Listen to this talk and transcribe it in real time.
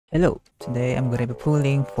Hello, today I'm gonna be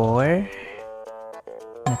pulling for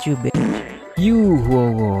not you bitch, you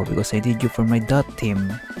HuoHuo, because I did you for my dot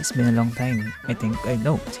team. It's been a long time. I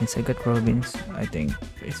know since I got Robins. I think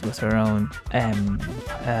it was around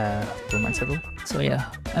 2 months ago. So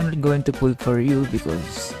yeah, I'm not going to pull for you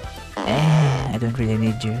because I don't really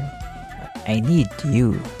need you. I need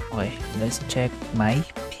you. Okay, let's check my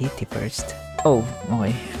PT first. Oh,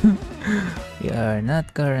 okay. We are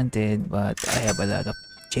not guaranteed, but I have a lot of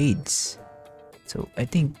Jades, so I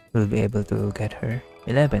think we'll be able to get her.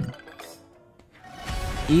 11.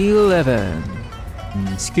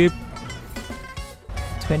 Skip.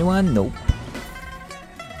 21. Nope.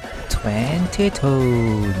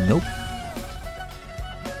 22. Nope.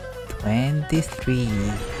 23.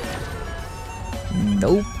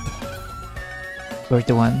 Nope.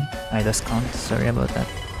 41. I lost count. Sorry about that.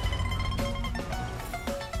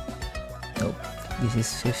 Nope. This is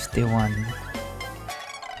 51.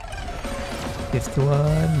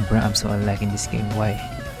 51. Bro, I'm so unlucky in this game. Why?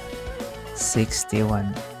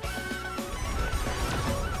 61.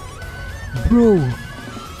 Bro!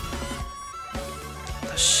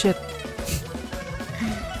 Oh, shit.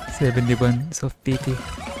 71. So pity.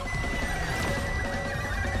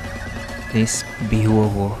 Please be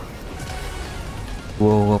HuoHuo.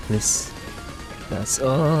 HuoHuo, please. That's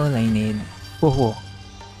all I need. HuoHuo.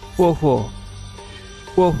 HuoHuo.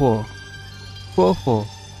 HuoHuo. HuoHuo.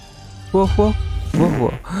 HuoHuo.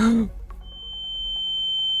 HuoHuo.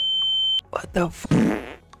 What the f?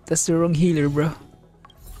 That's the wrong healer, bro.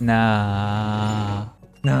 Nah.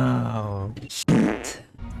 No. Shit.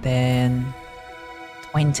 10.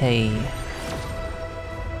 20.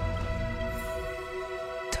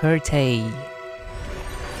 30.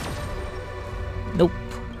 Nope.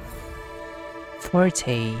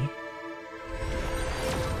 40.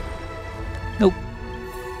 Nope.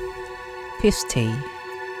 50.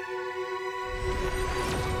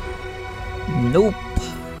 Nope.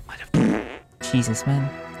 Jesus, man.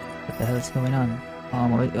 What the hell is going on?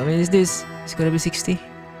 What is this? It's gonna be 60?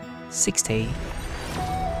 60.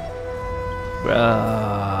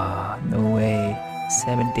 Bruh. No way.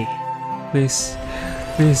 70. Please.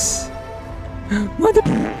 Please. What the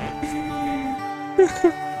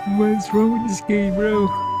What's wrong with this game, bro?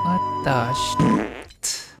 What the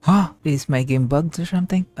shit? Huh? Is my game bugged or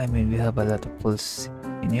something? I mean, we have a lot of pulls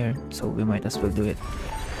in here, so we might as well do it.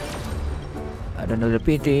 I don't know the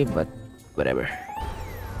PT, but whatever.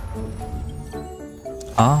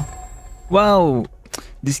 Ah, wow!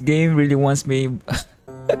 This game really wants me.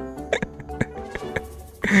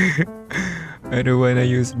 I don't wanna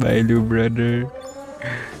use Bailu, brother.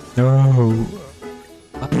 No.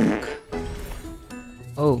 Fuck.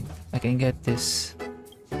 Oh, I can get this.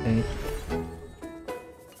 Wait.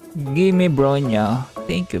 Give me Bronya.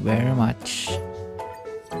 Thank you very much.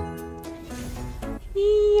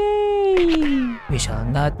 Yay! We shall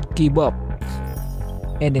not give up.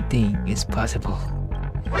 Anything is possible.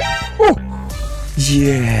 Oh!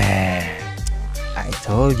 Yeah! I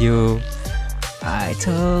told you. I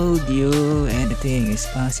told you anything is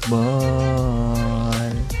possible.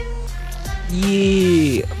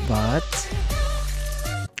 Yeah! But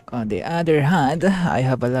on the other hand, I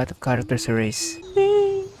have a lot of characters to race.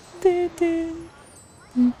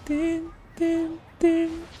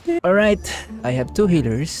 Alright, I have 2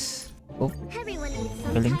 healers. Oh,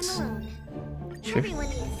 feelings. Sure.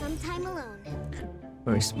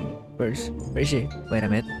 Where's she? Wait a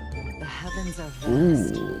minute.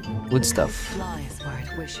 Ooh, good stuff. Flies where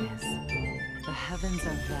it wishes. The heavens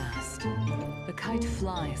are vast. The kite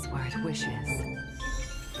flies where it wishes.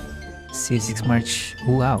 C6 March.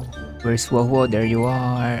 Wow. Where's HuoHuo? There you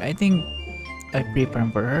are. I think I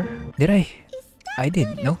pre-farmed for her. Did I? I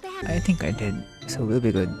did. No? I think I did. So we'll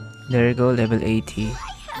be good. There you go, level 80.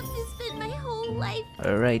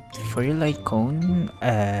 Alright, for your light cone.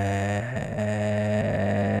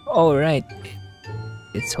 Alright.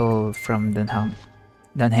 It's all from Danhang.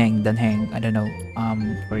 I don't know.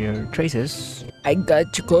 For your traces, I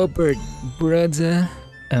got you covered, brother.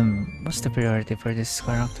 What's the priority for this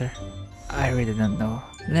character? I really don't know.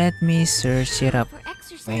 Let me search it up.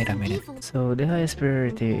 Wait a minute. So the highest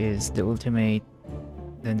priority is the ultimate,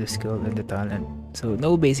 then the skill and the talent. So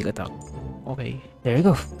no basic attack. Okay, there you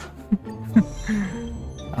go.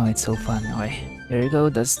 Oh, it's so fun. Okay, there you go.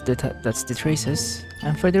 That's the traces.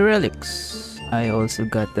 And for the relics, I also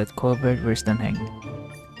got that covered. Where's Danhang?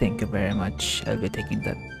 Thank you very much. I'll be taking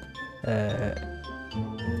that.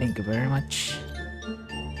 Thank you very much.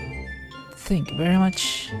 Thank you very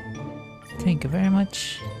much. Thank you very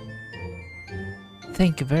much.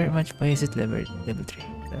 Thank you very much. Why is it level 3?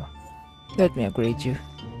 So, let me upgrade you.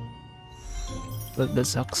 Well, that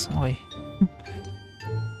sucks. Okay.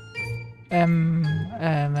 um,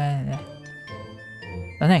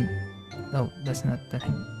 Danheng. No, that's not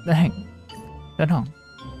Danheng. Danheng. Danheng.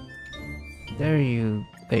 There you.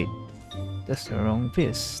 Wait. That's the wrong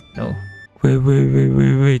piece. No.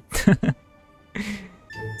 Wait.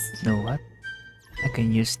 Know what? I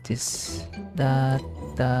can use this. That.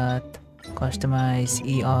 Customize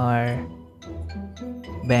ER.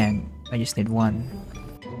 Bang. I just need one.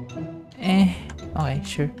 Okay,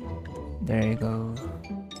 sure. There you go.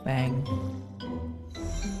 Bang.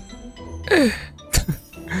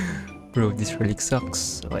 Bro, this relic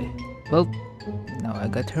sucks. Okay. Well, now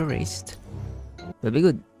I got her raised. Will be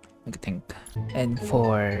good, I think. And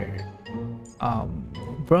for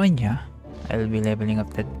Bronya, I'll be leveling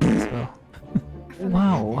up that as well.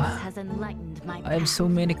 Wow, I have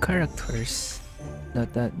so many characters.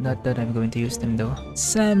 Not that I'm going to use them though.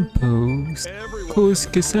 Samples,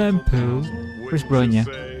 Kosuke sample. Where's Bronya?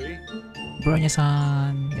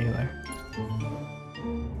 Bronya-san, there you are.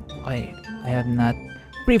 I have not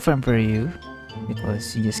pre-farmed for you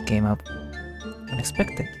because you just came up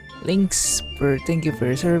unexpected. Links for thank you for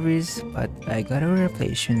your service, but I gotta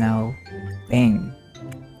replace you now. Bang.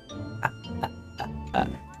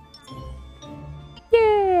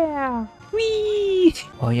 Yeah! Whee!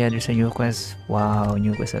 Oh yeah, there's a new quest. Wow,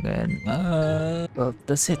 new quest again. Well,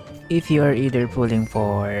 that's it. If you are either pulling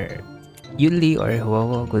for Yuli or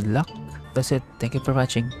HuoHuo, good luck. That's it. Thank you for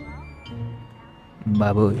watching.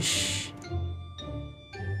 Babush.